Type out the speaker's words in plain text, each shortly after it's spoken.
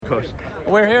good.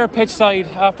 We're here pitch side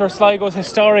after Sligo's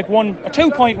historic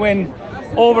 2-point win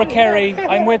over Kerry.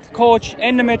 I'm with coach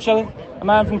Enda Mitchell, a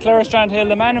man from Strandhill,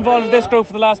 the man involved with this group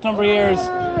for the last number of years.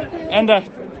 Enda,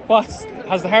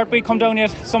 has the heartbeat come down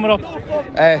yet? Sum it up.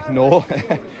 No.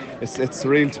 It's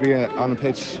surreal to be on a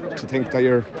pitch, to think that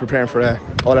you're preparing for an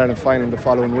All-Ireland final the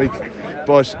following week.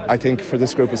 But I think for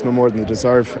this group it's no more than they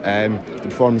deserve. The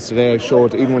performance today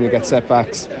showed, even when you get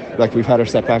setbacks, like we've had our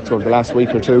setbacks over the last week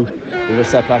or two, we had a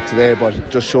setback today, but it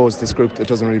just shows this group that it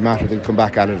doesn't really matter, they come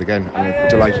back at it again. And I'm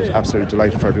delighted, absolutely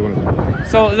delighted for every one of them.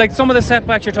 So, like, some of the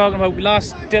setbacks you're talking about, we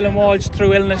lost Dylan Walsh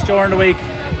through illness during the week.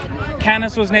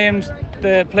 Canis was named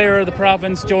the player of the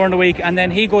province during the week, and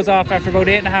then he goes off after about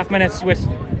 8.5 minutes with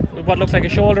what looks like a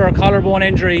shoulder or collarbone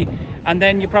injury, and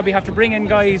then you probably have to bring in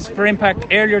guys for impact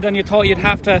earlier than you thought you'd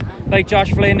have to, like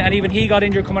Josh Flynn, and even he got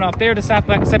injured coming off. They're the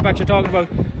setbacks you're talking about.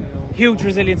 Huge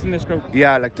resilience in this group.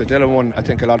 Yeah, like the Dylan one, I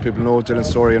think a lot of people know Dylan's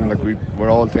story, and like we're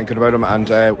all thinking about him, and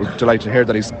we're delighted to hear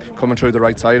that he's coming through the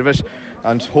right side of it,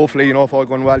 and hopefully, you know, if all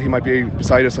going well, he might be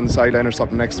beside us on the sideline or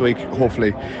something next week,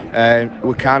 hopefully.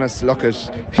 With Canis, look at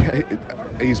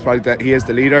he is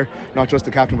the leader, not just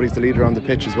the captain, but he's the leader on the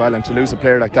pitch as well, and to lose a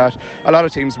player like that, a lot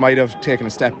of teams might have taken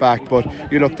a step back, but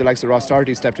you look, the likes of Ross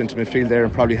Doherty stepped into midfield there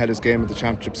and probably had his game at the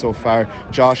championship so far.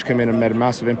 Josh came in and made a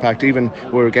massive impact, even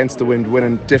we're against the wind,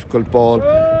 winning difficult ball,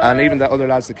 and even the other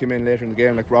lads that came in later in the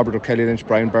game, like Robert O'Kelly Lynch,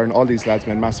 Brian Byrne, all these lads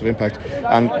made a massive impact.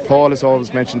 And Paul has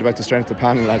always mentioned about the strength of the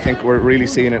panel. I think we're really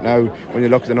seeing it now when you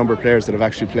look at the number of players that have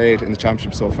actually played in the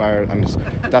championship so far, and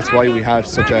that's why we have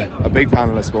such a big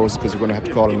panel, I suppose, because we're going to have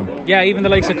to call on them. Yeah, even the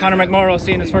likes of Conor McMorrow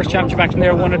seeing his first championship action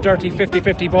there, won a dirty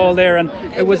 50-50 ball there, and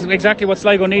it was exactly what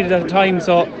Sligo needed at the time.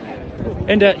 So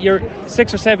you're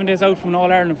 6 or 7 days out from an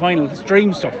All-Ireland final. It's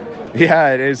dream stuff.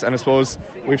 Yeah, it is, and I suppose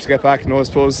we have to get back. I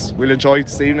suppose we'll enjoy it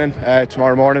this evening,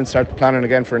 tomorrow morning, start planning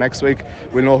again for next week.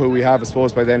 We'll know who we have, I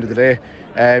suppose, by the end of the day.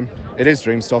 It is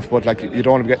dream stuff, but like, you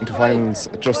don't want to get into finals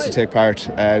just to take part.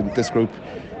 This group,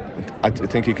 I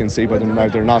think you can see by them now,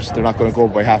 they're not going to go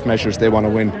by half measures. They want to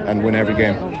win and win every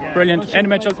game. Brilliant. Enda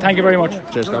Mitchell, thank you very much.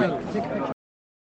 Cheers, Colm.